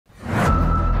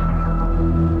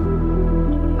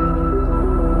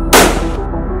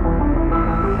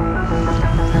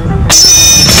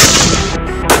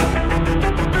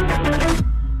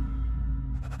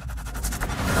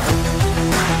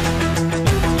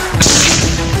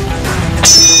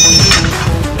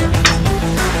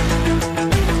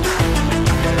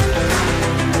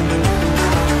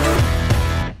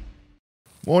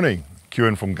Morning,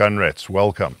 Cuan from Gunrats,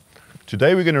 welcome.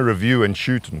 Today we're going to review and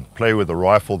shoot and play with a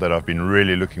rifle that I've been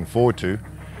really looking forward to.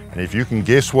 And if you can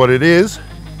guess what it is,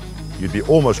 you'd be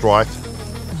almost right.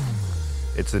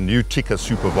 It's the new Tikka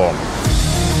Super Varmint.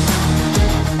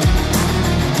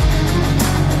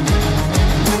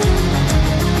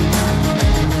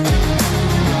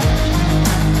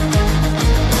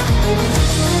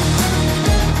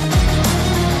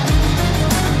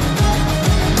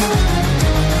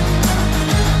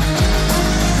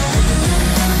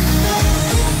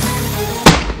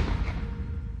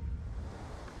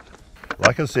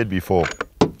 Like I said before,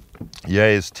 here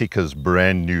is Tikka's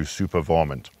brand new Super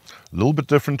Varmint. A little bit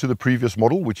different to the previous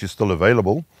model, which is still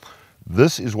available.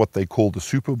 This is what they call the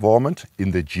Super Varmint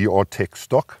in the Roughtech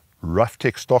stock.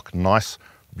 Roughtech stock, nice,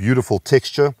 beautiful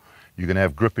texture. You can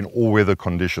have grip in all weather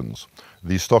conditions.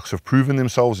 These stocks have proven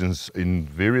themselves in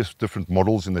various different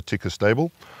models in the Tikka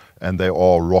stable, and they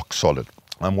are rock solid.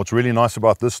 What's really nice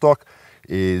about this stock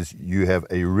is you have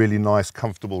a really nice,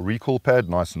 comfortable recoil pad,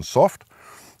 nice and soft.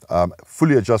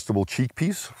 Fully adjustable cheek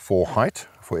piece for height,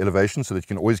 for elevation, so that you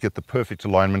can always get the perfect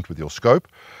alignment with your scope.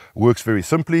 Works very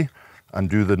simply.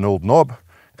 Undo the knurled knob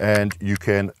and you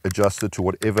can adjust it to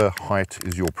whatever height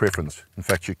is your preference. In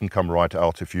fact, you can come right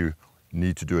out if you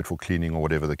need to do it for cleaning or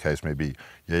whatever the case may be.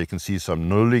 Yeah, you can see some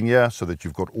knurling here so that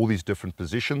you've got all these different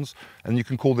positions, and you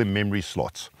can call them memory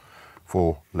slots,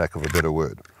 for lack of a better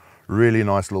word. Really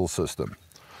nice little system.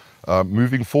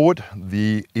 Moving forward,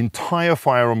 the entire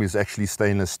firearm is actually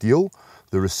stainless steel,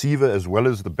 the receiver as well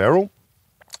as the barrel,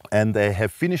 and they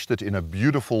have finished it in a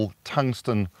beautiful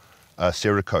tungsten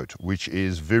Cerakote, which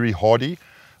is very hardy,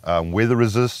 weather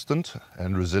resistant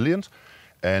and resilient,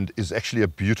 and is actually a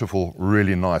beautiful,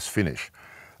 really nice finish.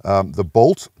 The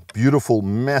bolt, beautiful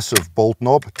massive bolt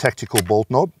knob, tactical bolt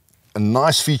knob. A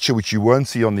nice feature which you won't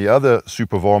see on the other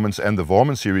Super Varmints and the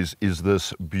Varmint series is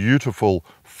this beautiful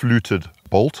fluted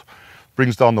bolt.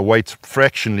 Brings down the weight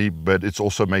fractionally, but it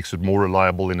also makes it more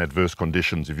reliable in adverse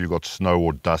conditions. If you've got snow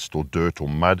or dust or dirt or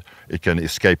mud, it can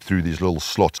escape through these little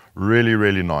slots. Really,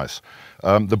 really nice.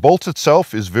 The bolt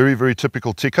itself is very, very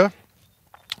typical Tikka.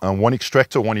 One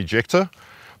extractor, one ejector,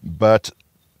 but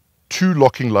two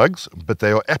locking lugs, but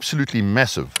they are absolutely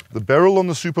massive. The barrel on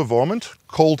the Super Varmint,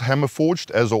 cold hammer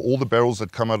forged, as are all the barrels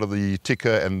that come out of the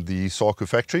Tikka and the Cerakote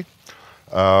factory.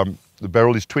 The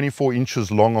barrel is 24 inches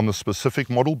long on the specific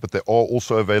model, but they are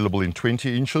also available in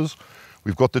 20 inches.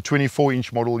 We've got the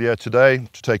 24-inch model here today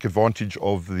to take advantage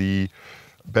of the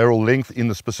barrel length in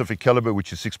the specific caliber,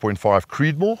 which is 6.5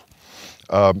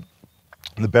 Creedmoor.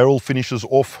 The barrel finishes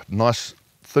off nice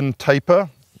thin taper,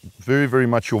 very, very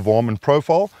much your Varmint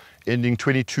profile, ending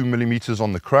 22 millimeters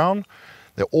on the crown.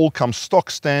 They all come stock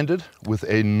standard with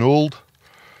a knurled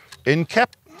end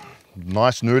cap.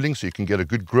 Nice knurling, so you can get a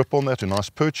good grip on that, a nice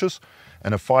purchase,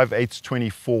 and a 5/8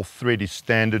 24 thread is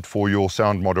standard for your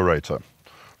sound moderator.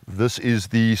 This is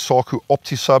the Cerakote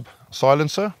OptiSub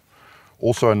silencer,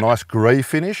 also a nice grey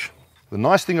finish. The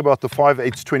nice thing about the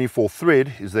 5/8 24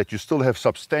 thread is that you still have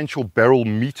substantial barrel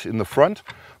meat in the front,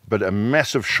 but a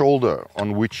massive shoulder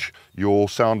on which your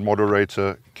sound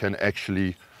moderator can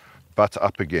actually butt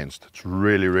up against. It's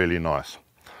really, really nice.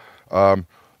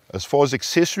 As far as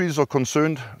accessories are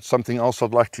concerned, something else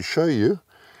I'd like to show you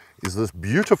is this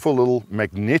beautiful little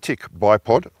magnetic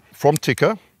bipod from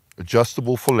Tikka,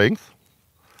 adjustable for length,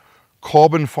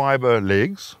 carbon fiber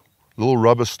legs, little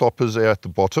rubber stoppers there at the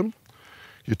bottom.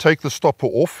 You take the stopper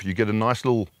off, you get a nice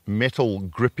little metal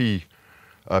grippy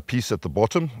piece at the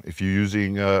bottom if you're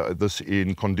using this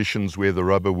in conditions where the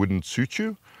rubber wouldn't suit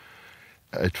you.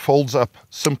 It folds up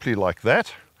simply like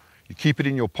that. You keep it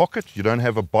in your pocket. You don't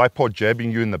have a bipod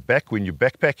jabbing you in the back when you're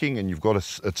backpacking and you've got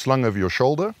it slung over your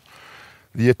shoulder.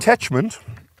 The attachment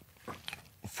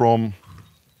from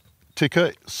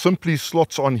Tikka simply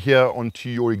slots on here onto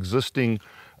your existing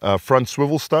front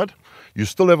swivel stud. You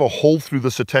still have a hole through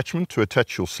this attachment to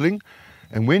attach your sling.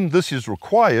 And when this is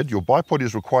required, your bipod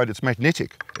is required, it's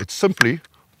magnetic. It simply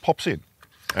pops in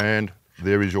and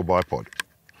there is your bipod.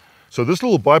 So this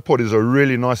little bipod is a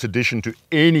really nice addition to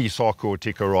any Cerakote or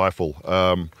Tikka rifle.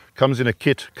 Comes in a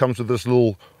kit, comes with this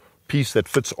little piece that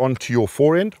fits onto your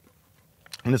forend,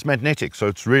 and it's magnetic. So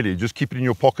it's really, just keep it in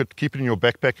your pocket, keep it in your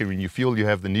backpack, and when you feel you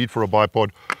have the need for a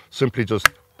bipod, simply just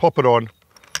pop it on,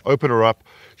 open her up.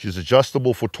 She's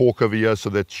adjustable for torque over here so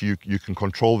that you can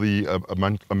control the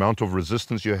amount of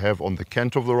resistance you have on the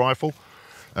cant of the rifle.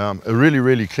 A really,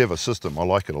 really clever system. I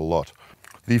like it a lot.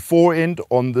 The forend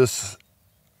on this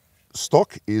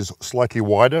stock is slightly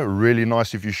wider, really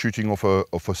nice if you're shooting off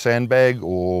a sandbag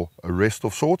or a rest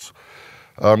of sorts.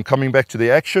 Coming back to the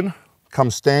action,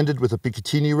 comes standard with a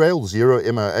Picatinny rail, 0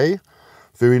 MOA.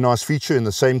 Very nice feature in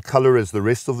the same color as the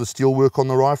rest of the steelwork on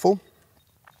the rifle.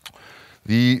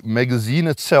 The magazine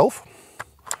itself,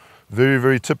 very,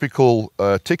 very typical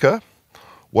Tikka.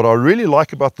 What I really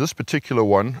like about this particular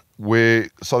one, where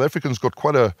South Africans got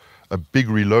quite a big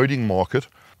reloading market,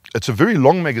 it's a very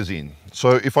long magazine.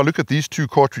 So if I look at these two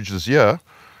cartridges here,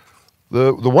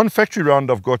 the one factory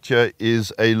round I've got here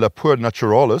is a Lapua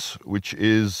Naturalis, which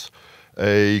is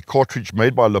a cartridge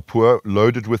made by Lapua,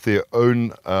 loaded with their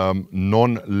own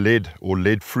non-lead or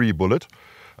lead-free bullet.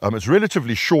 It's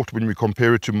relatively short when we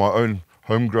compare it to my own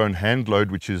homegrown hand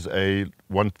load, which is a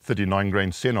 139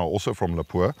 grain Senna, also from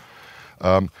Lapua.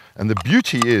 And the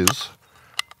beauty is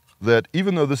that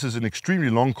even though this is an extremely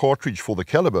long cartridge for the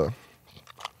caliber,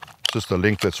 just the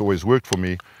length that's always worked for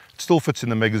me, it still fits in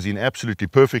the magazine absolutely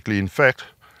perfectly. In fact,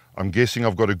 I'm guessing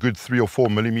I've got a good 3 or 4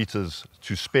 millimeters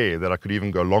to spare, that I could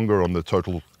even go longer on the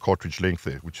total cartridge length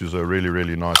there, which is a really,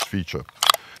 really nice feature.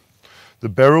 The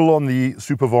barrel on the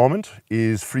Super Varmint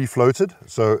is free floated,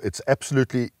 so it's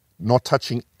absolutely not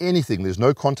touching anything. There's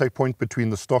no contact point between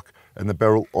the stock and the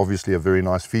barrel. Obviously a very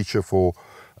nice feature for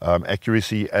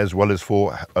accuracy, as well as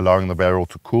for allowing the barrel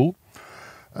to cool.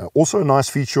 Also a nice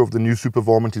feature of the new Super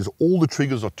Varmint is all the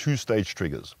triggers are two-stage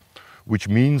triggers, which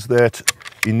means that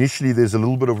initially there's a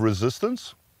little bit of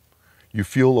resistance. You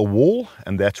feel a wall,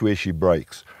 and that's where she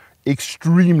breaks.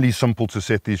 Extremely simple to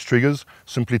set these triggers.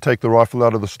 Simply take the rifle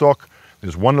out of the stock.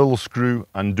 There's one little screw,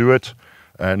 undo it,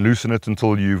 and loosen it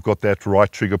until you've got that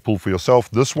right trigger pull for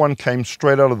yourself. This one came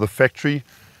straight out of the factory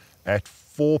at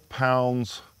 4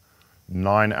 pounds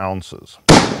 9 ounces.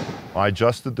 I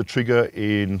adjusted the trigger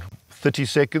in 30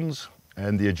 seconds,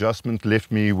 and the adjustment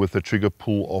left me with a trigger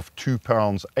pull of 2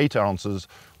 pounds 8 ounces,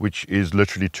 which is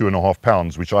literally 2.5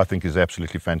 pounds, which I think is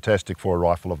absolutely fantastic for a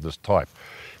rifle of this type.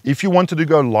 If you wanted to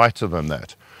go lighter than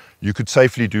that, you could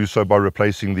safely do so by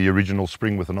replacing the original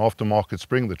spring with an aftermarket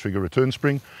spring, the trigger return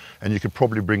spring, and you could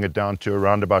probably bring it down to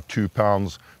around about 2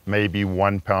 pounds, maybe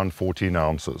 1 pound 14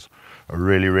 ounces. A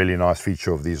really, really nice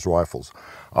feature of these rifles.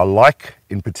 I like,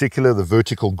 in particular, the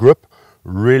vertical grip.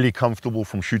 Really comfortable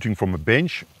from shooting from a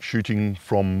bench, shooting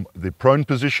from the prone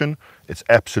position. It's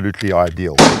absolutely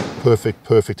ideal.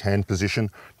 Perfect hand position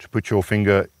to put your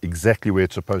finger exactly where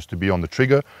it's supposed to be on the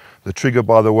trigger. The trigger,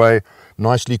 by the way,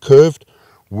 nicely curved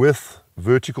with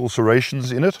vertical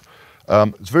serrations in it.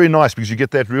 It's very nice because you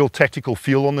get that real tactical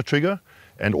feel on the trigger.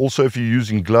 And also if you're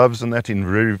using gloves and that in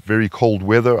very, very cold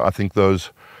weather, I think those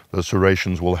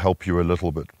serrations will help you a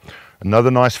little bit.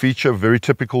 Another nice feature, very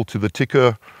typical to the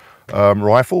Tikka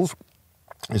rifles,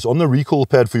 is on the recoil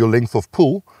pad for your length of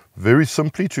pull. Very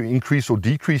simply, to increase or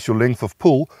decrease your length of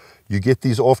pull, you get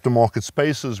these aftermarket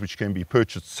spacers which can be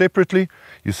purchased separately.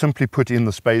 You simply put in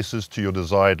the spacers to your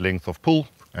desired length of pull,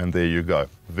 and there you go.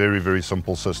 Very, very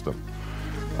simple system.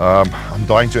 I'm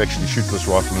dying to actually shoot this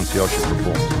rifle and see how she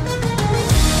performs.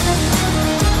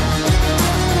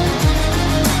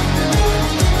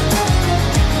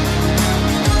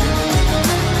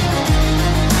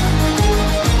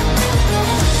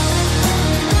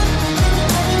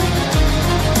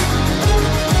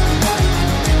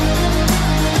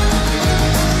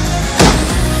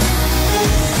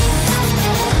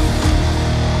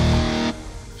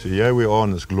 So here we are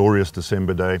on this glorious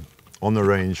December day on the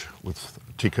range with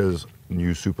Tikka's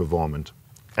new Super Varmint.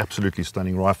 Absolutely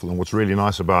stunning rifle, and what's really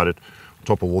nice about it, on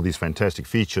top of all these fantastic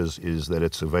features, is that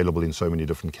it's available in so many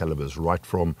different calibers, right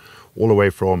from all the way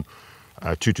from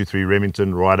 223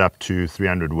 Remington right up to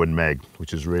 300 Win Mag,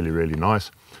 which is really, really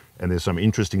nice. And there's some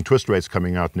interesting twist rates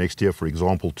coming out next year. For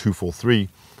example, 243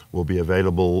 will be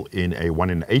available in a 1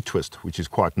 in 8 twist, which is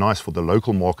quite nice for the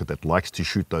local market that likes to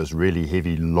shoot those really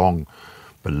heavy, long,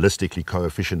 ballistically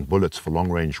coefficient bullets for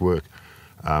long range work.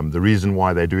 The reason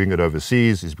why they're doing it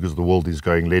overseas is because the world is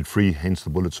going lead free, hence the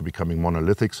bullets are becoming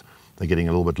monolithics. They're getting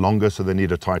a little bit longer, so they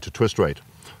need a tighter twist rate.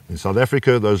 In South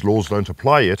Africa, those laws don't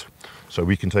apply yet, so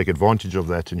we can take advantage of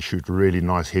that and shoot really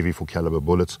nice heavy full caliber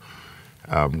bullets,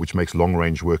 which makes long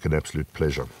range work an absolute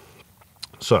pleasure.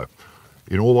 So,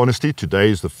 in all honesty, today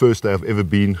is the first day I've ever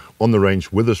been on the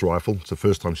range with this rifle. It's the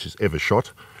first time she's ever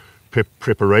shot.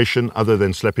 Preparation, other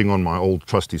than slapping on my old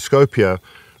trusty scope here,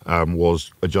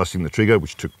 was adjusting the trigger,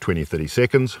 which took 20-30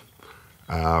 seconds,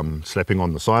 slapping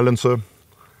on the silencer.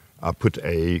 I put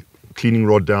a cleaning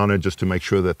rod down it just to make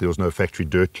sure that there was no factory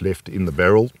dirt left in the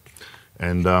barrel,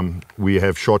 and we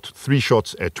have shot 3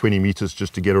 shots at 20 meters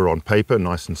just to get her on paper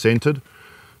nice and centered.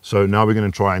 So now we're going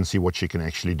to try and see what she can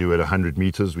actually do at 100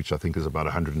 meters, which I think is about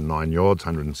 109 yards,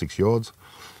 106 yards.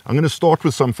 I'm going to start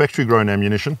with some factory grown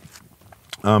ammunition.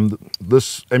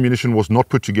 This ammunition was not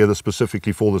put together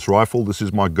specifically for this rifle. This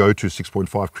is my go-to 6.5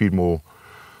 Creedmoor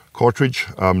cartridge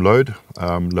load,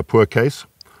 Lapua case,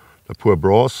 Lapua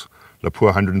brass, Lapua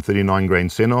 139 grain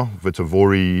Senna,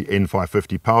 Vermin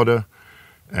N550 powder,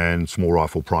 and small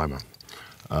rifle primer.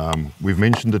 We've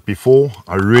mentioned it before,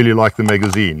 I really like the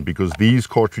magazine because these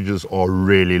cartridges are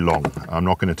really long. I'm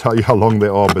not going to tell you how long they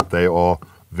are, but they are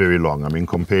very long. I mean,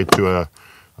 compared to a,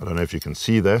 I don't know if you can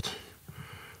see that,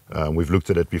 we've looked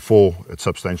at it before, it's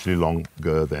substantially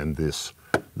longer than this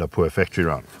Lapua factory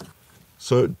round.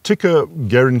 So Tikka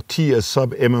guarantee a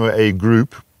sub MOA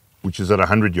group, which is at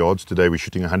 100 yards. Today we're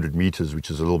shooting 100 meters, which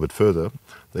is a little bit further.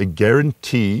 They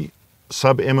guarantee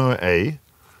sub MOA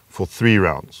for 3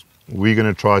 rounds. We're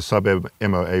going to try sub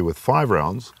MOA with 5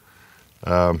 rounds.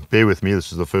 Bear with me,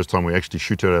 this is the first time we actually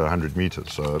shoot her at 100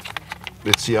 meters. So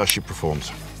let's see how she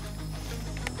performs.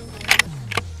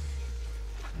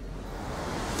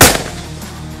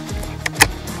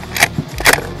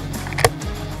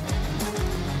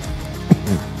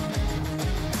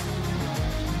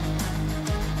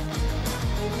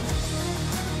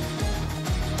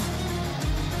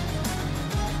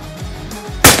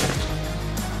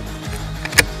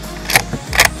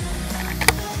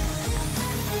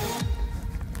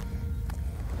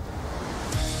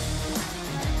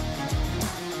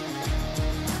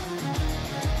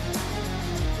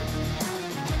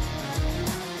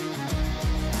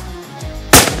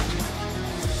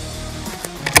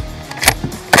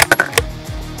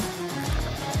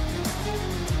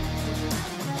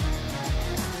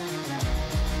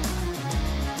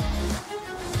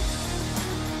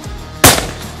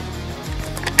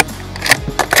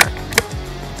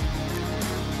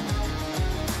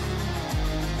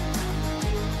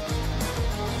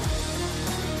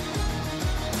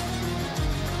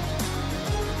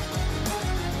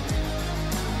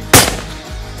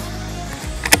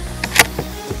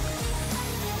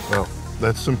 Well,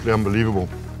 that's simply unbelievable.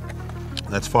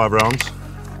 That's 5 rounds.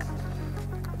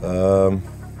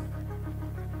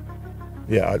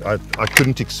 Yeah, I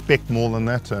couldn't expect more than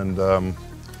that, and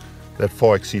that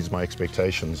far exceeds my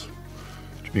expectations.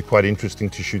 It would be quite interesting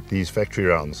to shoot these factory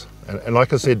rounds. And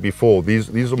like I said before,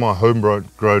 these are my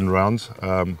homegrown rounds.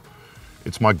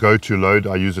 It's my go-to load.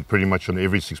 I use it pretty much on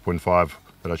every 6.5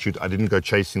 that I shoot. I didn't go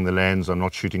chasing the lands. I'm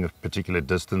not shooting a particular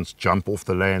distance, jump off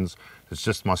the lands. It's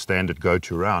just my standard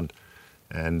go-to round.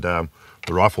 And the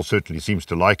rifle certainly seems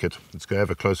to like it. Let's go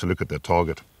have a closer look at that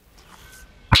target.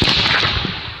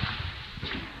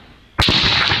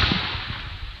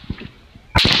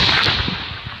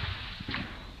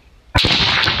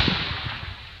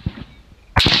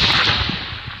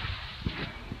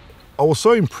 I was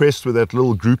so impressed with that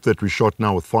little group that we shot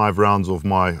now with 5 rounds of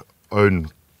my own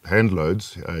hand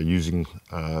loads using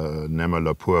Namo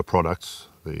Lapua products,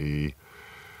 the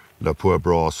Lapua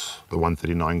brass, the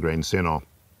 139 grain Senna,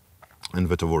 and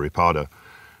Vermin powder.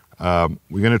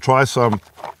 We're going to try some,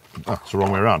 it's the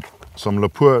wrong way around, some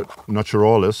Lapua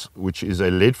Naturalis, which is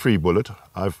a lead-free bullet.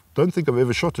 I don't think I've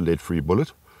ever shot a lead-free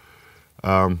bullet.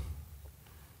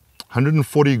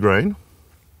 140 grain.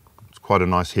 Quite a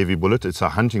nice heavy bullet. It's a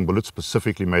hunting bullet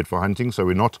specifically made for hunting, so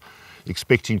we're not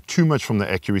expecting too much from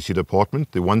the accuracy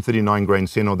department. The 139 grain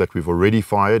Senna that we've already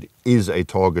fired is a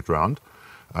target round,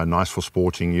 nice for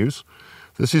sporting use.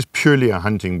 This is purely a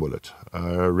hunting bullet.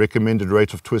 Recommended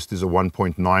rate of twist is a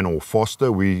 1.9 or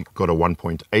faster. We got a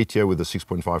 1.8 here with a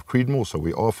 6.5 Creedmoor, so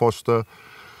we are faster.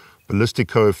 Ballistic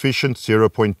coefficient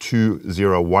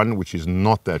 0.201, which is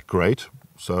not that great.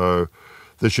 So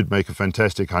this should make a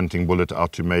fantastic hunting bullet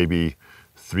out to maybe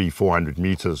 300-400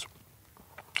 meters.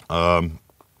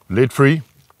 Lead free.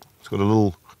 It's got a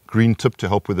little green tip to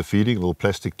help with the feeding, a little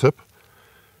plastic tip.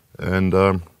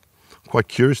 And quite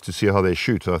curious to see how they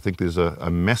shoot. I think there's a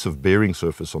massive bearing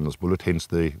surface on this bullet, hence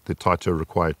the tighter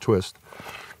required twist.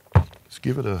 Let's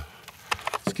give it a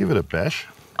bash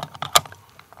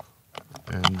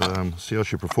and see how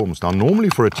she performs. Now, normally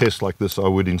for a test like this, I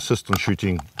would insist on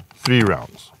shooting 3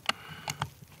 rounds.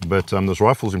 But this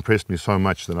rifle's impressed me so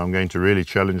much that I'm going to really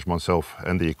challenge myself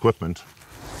and the equipment.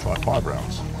 Try 5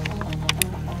 rounds.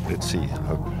 Let's see.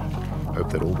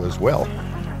 Hope that all goes well.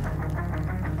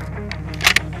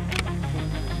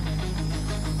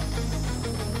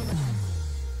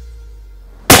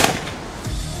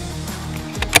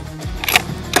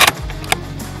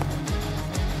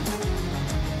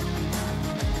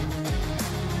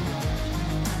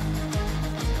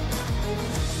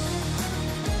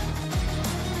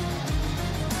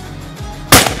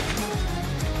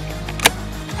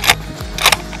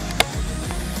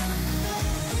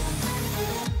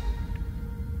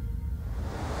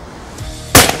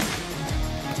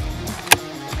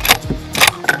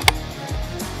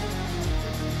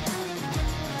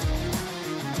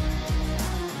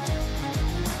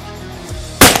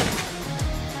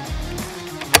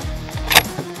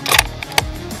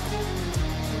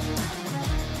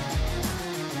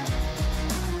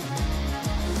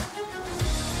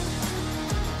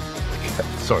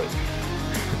 sorry.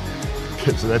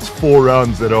 Okay, so that's 4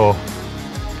 rounds that are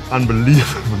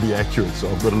unbelievably accurate. So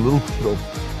I've got a little bit of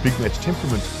big match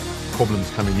temperament problems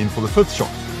coming in for the 5th shot.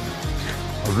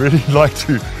 I really like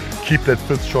to keep that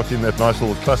 5th shot in that nice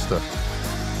little cluster.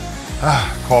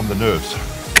 Calm the nerves.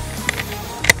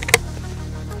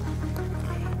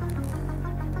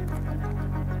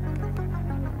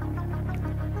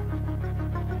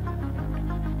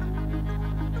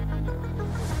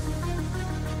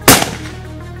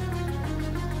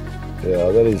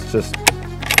 Yeah, that is just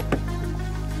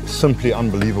simply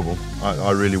unbelievable.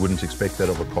 I really wouldn't expect that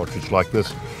of a cartridge like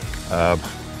this,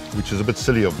 which is a bit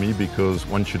silly of me because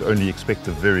one should only expect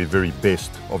the very, very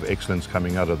best of excellence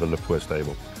coming out of the Lapua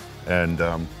stable. And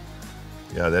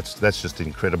yeah, that's just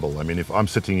incredible. I mean, if I'm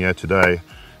sitting here today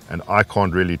and I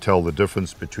can't really tell the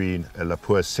difference between a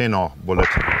Lapua Senar bullet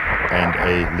and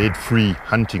a lead-free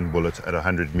hunting bullet at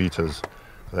 100 meters,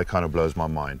 that kind of blows my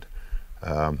mind.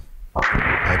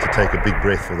 I had to take a big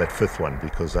breath for that 5th one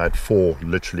because I had 4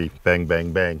 literally bang,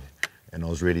 bang, bang, and I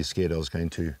was really scared I was going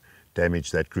to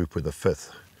damage that group with the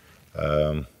 5th.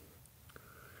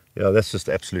 Yeah, that's just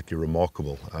absolutely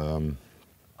remarkable. I'll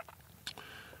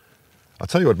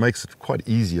tell you what makes it quite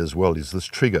easy as well is this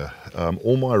trigger.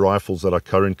 All my rifles that I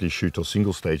currently shoot are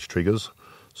single stage triggers.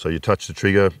 So you touch the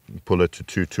trigger, pull it to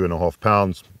 2.5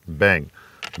 pounds, bang.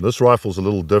 And this rifle's a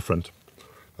little different.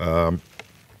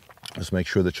 Let's make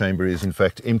sure the chamber is in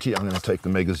fact empty. I'm going to take the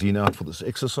magazine out for this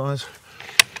exercise.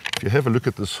 If you have a look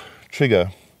at this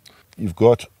trigger, you've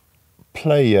got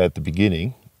play here at the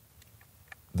beginning.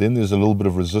 Then there's a little bit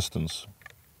of resistance.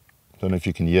 Don't know if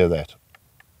you can hear that.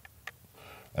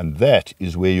 And that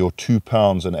is where your 2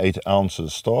 pounds and 8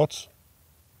 ounces starts.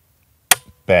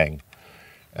 Bang.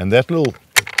 And that little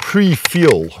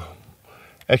pre-feel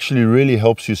actually really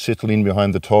helps you settle in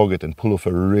behind the target and pull off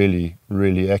a really,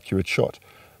 really accurate shot.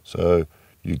 So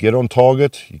you get on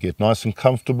target, you get nice and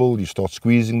comfortable, you start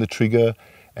squeezing the trigger,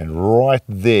 and right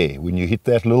there, when you hit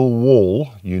that little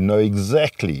wall, you know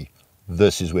exactly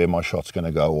this is where my shot's going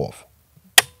to go off.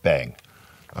 Bang.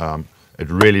 It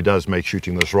really does make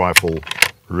shooting this rifle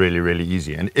really, really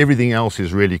easy, and everything else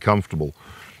is really comfortable.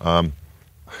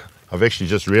 I've actually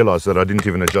just realized that I didn't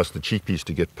even adjust the cheek piece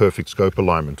to get perfect scope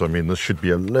alignment. I mean, this should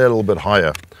be a little bit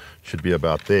higher, should be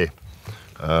about there.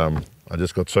 I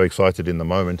just got so excited in the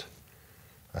moment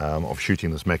of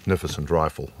shooting this magnificent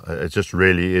rifle. It just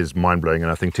really is mind-blowing, and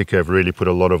I think Tikka have really put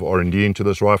a lot of R&D into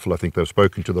this rifle. I think they've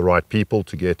spoken to the right people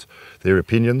to get their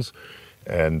opinions,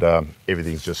 and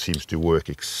everything just seems to work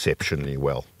exceptionally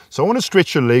well. So I want to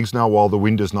stretch your legs now while the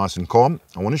wind is nice and calm.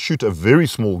 I want to shoot a very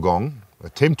small gong,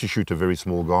 attempt to shoot a very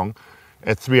small gong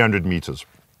at 300 meters.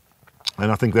 And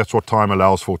I think that's what time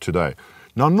allows for today.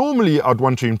 Now, normally I'd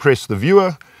want to impress the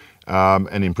viewer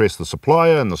and impress the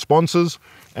supplier and the sponsors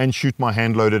and shoot my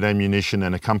hand-loaded ammunition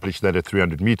and accomplish that at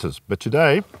 300 meters. But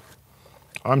today,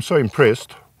 I'm so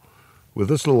impressed with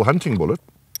this little hunting bullet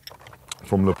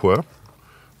from Lapua.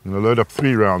 I'm going to load up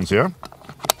 3 rounds here.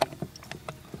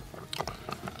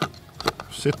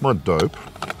 Set my dope.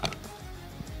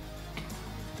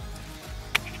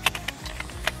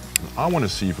 I want to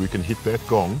see if we can hit that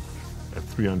gong at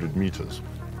 300 meters.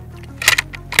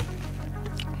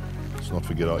 Let's not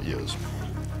forget our ears.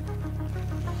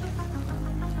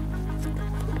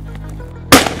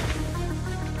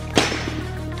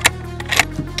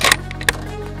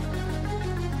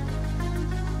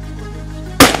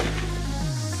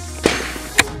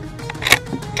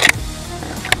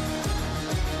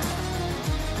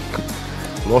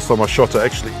 Last time I shot, I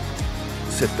actually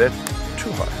set that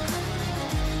too high.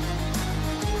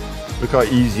 Look how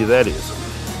easy that is.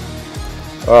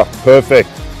 Ah, perfect.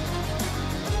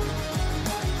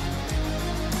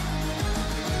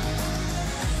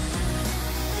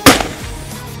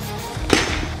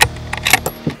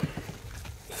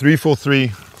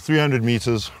 .343, 300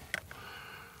 meters.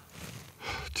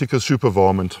 Tikka Super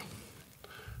Varmint,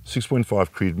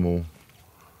 6.5 Creedmoor.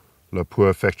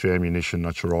 Lapua factory ammunition,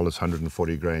 Naturalis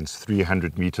 140 grains,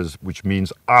 300 meters, which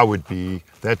means I would be,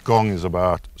 that gong is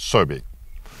about so big.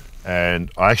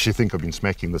 And I actually think I've been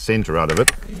smacking the center out of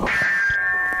it.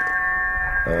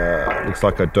 Looks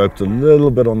like I doped a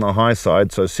little bit on the high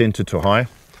side, so center to high,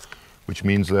 which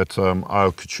means that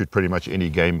I could shoot pretty much any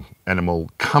game animal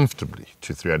comfortably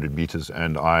to 300 meters,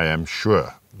 and I am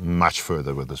sure much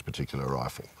further with this particular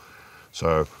rifle.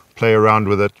 So play around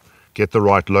with it, get the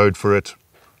right load for it,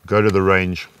 go to the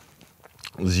range,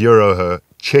 zero her,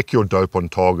 check your dope on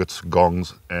targets,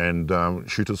 gongs, and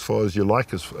shoot as far as you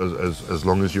like, as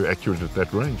long as you're accurate at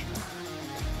that range.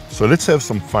 So let's have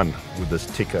some fun with this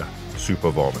Tikka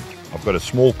Super Varmint. I've got a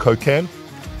small Coke can.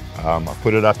 I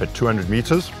put it up at 200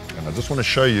 meters. And I just want to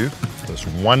show you this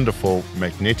wonderful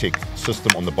magnetic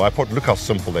system on the bipod. Look how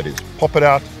simple that is. Pop it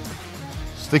out,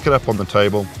 stick it up on the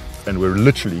table, and we're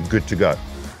literally good to go.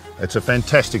 It's a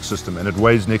fantastic system, and it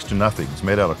weighs next to nothing. It's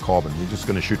made out of carbon. We're just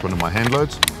going to shoot one of my hand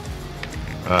loads.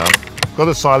 Got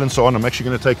a silencer on. I'm actually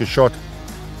going to take a shot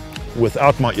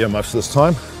without my earmuffs this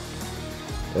time.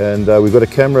 And we've got a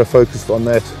camera focused on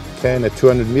that can at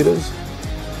 200 meters.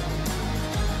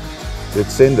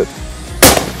 Let's send it.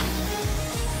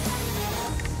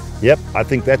 Yep, I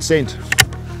think that's sent.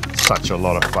 Such a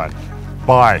lot of fun.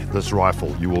 Buy this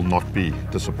rifle. You will not be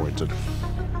disappointed.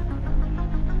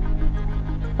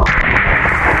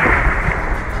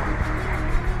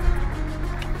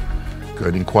 Go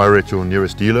and inquire at your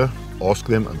nearest dealer. Ask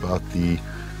them about the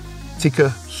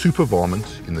Tikka Super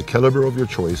Varmint in the caliber of your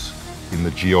choice in the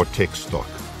Roughtech stock.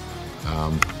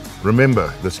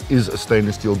 Remember, this is a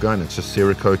stainless steel gun. It's just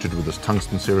Cerakoted with this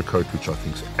Tungsten Cerakote, which I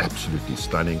think is absolutely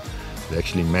stunning. It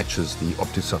actually matches the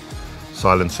OptiSup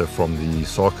silencer from the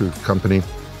Saku company.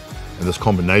 And this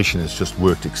combination has just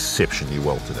worked exceptionally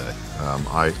well today.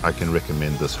 I can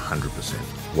recommend this 100%.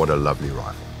 What a lovely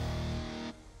rifle.